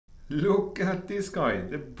Look at this guy,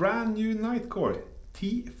 the brand new Nitecore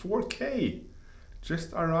T4K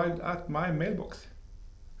just arrived at my mailbox.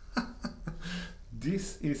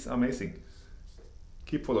 This is amazing.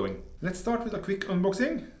 Keep following. Let's start with a quick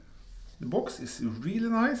unboxing. The box is really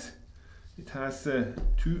nice. It has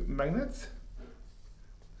two magnets.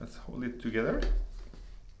 Let's hold it together.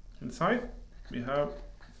 Inside we have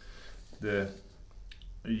the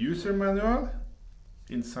user manual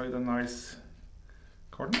inside a nice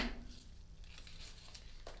carton.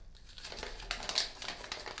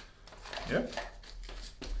 Yep.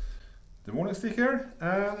 The warning sticker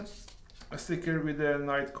and a sticker with the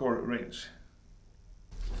Nitecore range.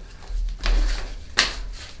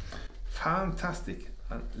 Fantastic!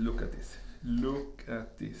 And look at this. Look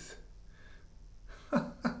at this.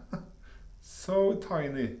 So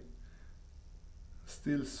tiny.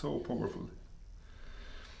 Still so powerful.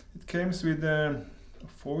 It comes with a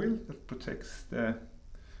foil that protects the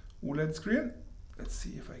OLED screen. Let's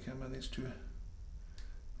see if I can manage to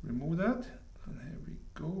remove that. And here we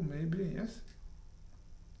go, maybe, yes.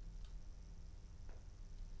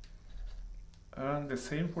 And the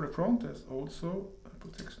same for the front, there's also a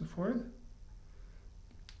protection foil.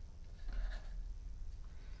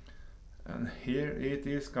 And here it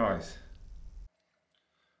is, guys.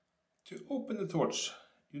 To open the torch,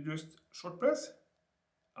 you just short press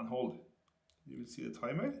and hold. You will see the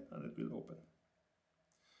timer and it will open.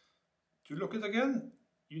 To lock it again,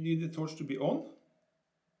 you need the torch to be on.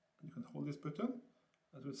 You can hold this button.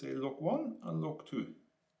 That will say lock 1 and lock 2.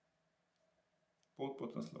 Both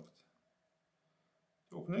buttons locked.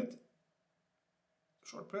 To open it,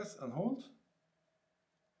 short press and hold.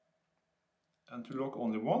 And to lock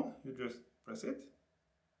only one, you just press it.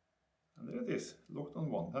 And there it is, locked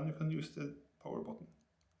on 1. Then you can use the power button.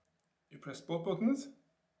 You press both buttons.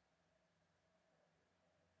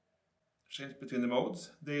 Change between the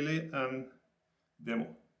modes, daily and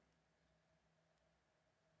demo.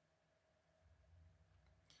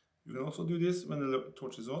 You can also do this when the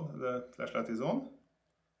torch is on, the flashlight is on.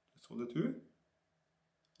 Just hold the 2.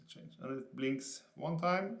 Change. And it blinks 1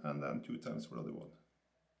 time and then 2 times for the other one.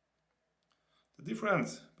 The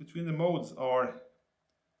difference between the modes are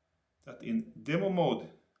that in demo mode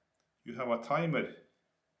you have a timer.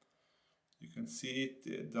 You can see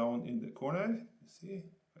it down in the corner. You see,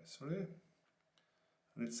 sorry,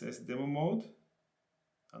 and it says demo mode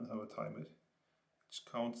and have a timer which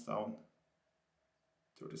counts down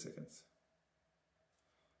 30 seconds.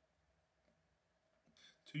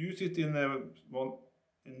 To use it in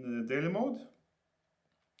the daily mode,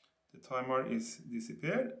 the timer is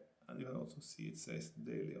disappeared, and you can also see it says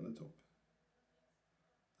daily on the top.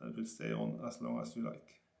 And it will stay on as long as you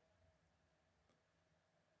like.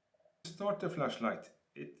 To start the flashlight,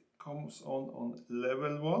 it comes on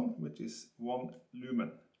level 1, which is 1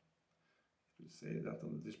 lumen. It will say that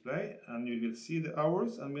on the display, and you will see the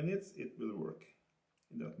hours and minutes it will work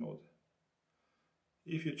in that mode.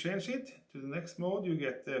 If you change it to the next mode, you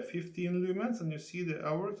get 15 lumens and you see the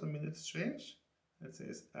hours and minutes change. It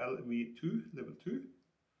says LV2, level 2.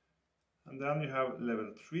 And then you have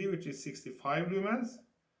level 3, which is 65 lumens.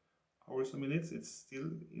 Hours and minutes, it's still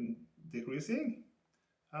decreasing.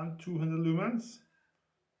 And 200 lumens,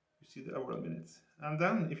 you see the hour and minutes. And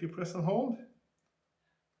then if you press and hold,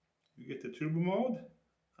 you get the turbo mode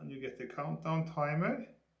and you get the countdown timer.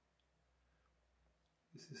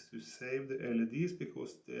 This is to save the LEDs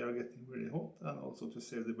because they are getting really hot, and also to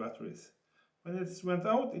save the batteries. When it went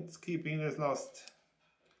out, it's keeping this last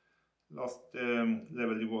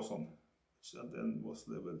level it was on, which then was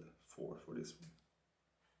level 4 for this one.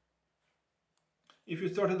 If you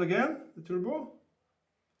start it again, the turbo,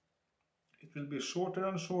 it will be shorter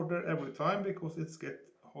and shorter every time because it's get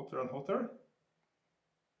hotter and hotter.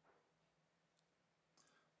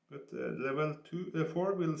 But level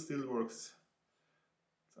 4 will still works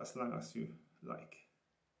as long as you like.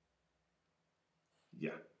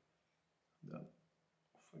 Yeah, then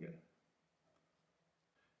off again.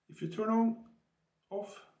 If you turn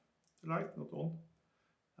off the light, not on,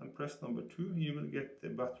 and press number 2, you will get the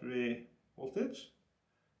battery voltage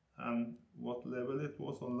and what level it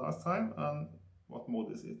was on last time and what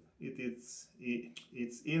mode is it.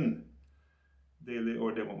 It's in daily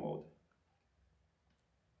or demo mode.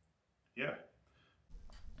 Yeah.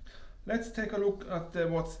 Let's take a look at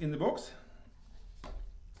what's in the box.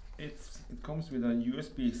 It comes with a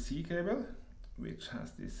USB-C cable, which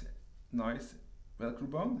has this nice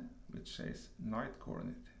Velcro band, which says Nitecore on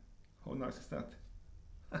it. How nice is that?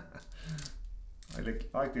 I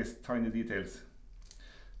like these tiny details.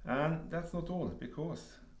 And that's not all,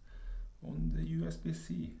 because on the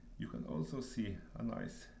USB-C you can also see a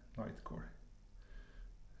nice Nitecore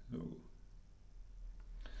logo.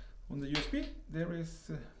 On the USB there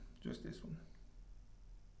is just this one.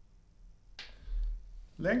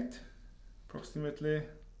 Length approximately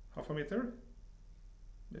half a meter,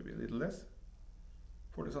 maybe a little less,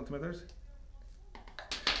 40 centimeters.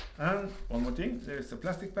 And one more thing, there is a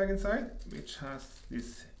plastic bag inside which has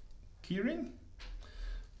this keyring,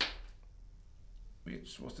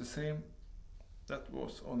 which was the same that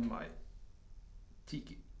was on my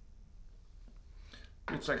Tiki,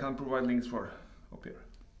 which I can provide links for up here.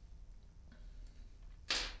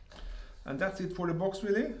 And that's it for the box,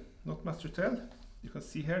 really, not much to tell. You can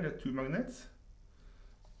see here the two magnets,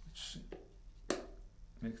 which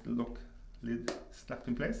makes the lock lid snap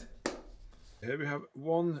in place. Here we have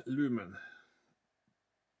one lumen.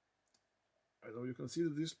 I know you can see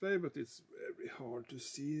the display, but it's very hard to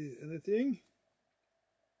see anything.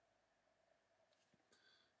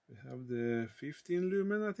 We have the 15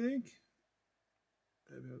 lumen, I think.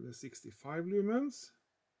 Here we have the 65 lumens.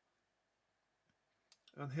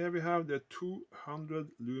 And here we have the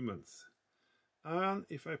 200 lumens. And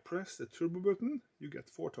if I press the turbo button, you get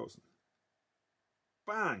 4000.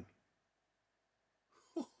 Bang!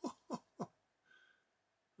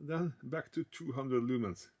 Then back to 200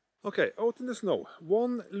 lumens. Okay, out in the snow,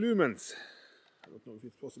 1 lumens. I don't know if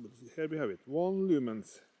it's possible to see. Here we have it, 1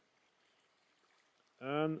 lumens.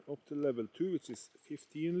 And up to level 2, which is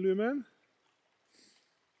 15 lumen.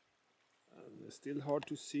 And it's still hard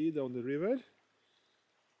to see down the river.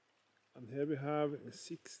 And here we have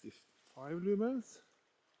 65 lumens.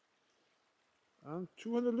 And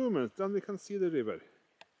 200 lumens, then we can see the river.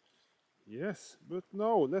 Yes, but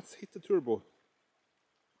now let's hit the turbo.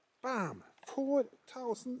 Bam!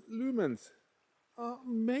 4000 lumens.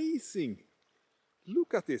 Amazing!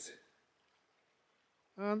 Look at this.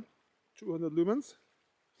 And 200 lumens.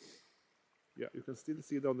 Yeah, you can still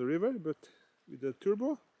see down the river, but with the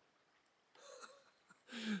turbo,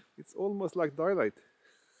 it's almost like daylight.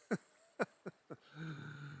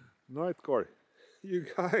 Nitecore, you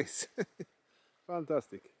guys,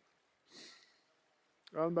 fantastic.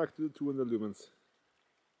 And back to the 200 lumens.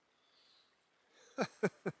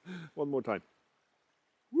 One more time.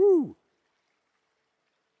 Woo!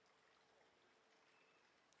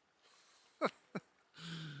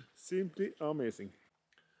 Simply amazing.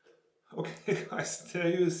 Okay guys, there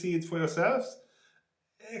you see it for yourselves.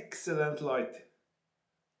 Excellent light.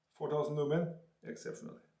 4000 lumen,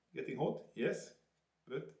 exceptional. Getting hot, yes,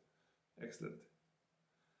 but excellent.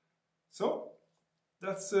 So,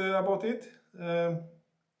 that's about it.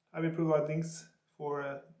 I will provide links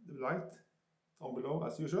for the light down below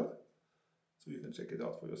as usual, so you can check it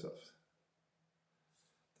out for yourselves.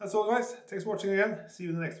 That's all guys, thanks for watching again, see you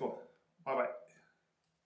in the next one. Bye bye.